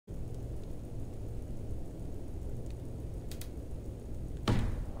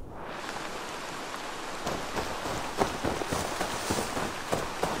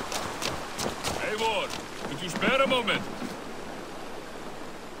Spare a moment.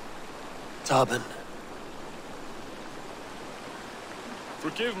 Tarben.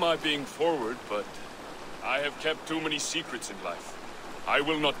 Forgive my being forward, but I have kept too many secrets in life. I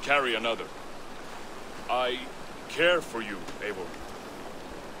will not carry another. I care for you, Eivor.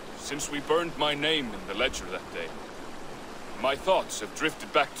 Since we burned my name in the ledger that day, my thoughts have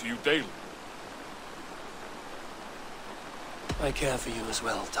drifted back to you daily. I care for you as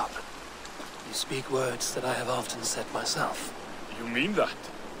well, Tarben. You speak words that I have often said myself. You mean that?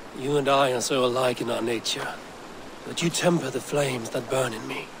 You and I are so alike in our nature, but you temper the flames that burn in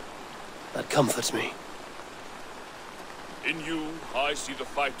me. That comforts me. In you, I see the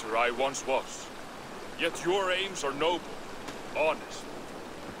fighter I once was. Yet your aims are noble, honest.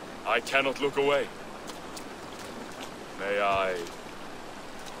 I cannot look away. May I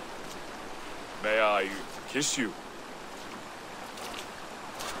kiss you?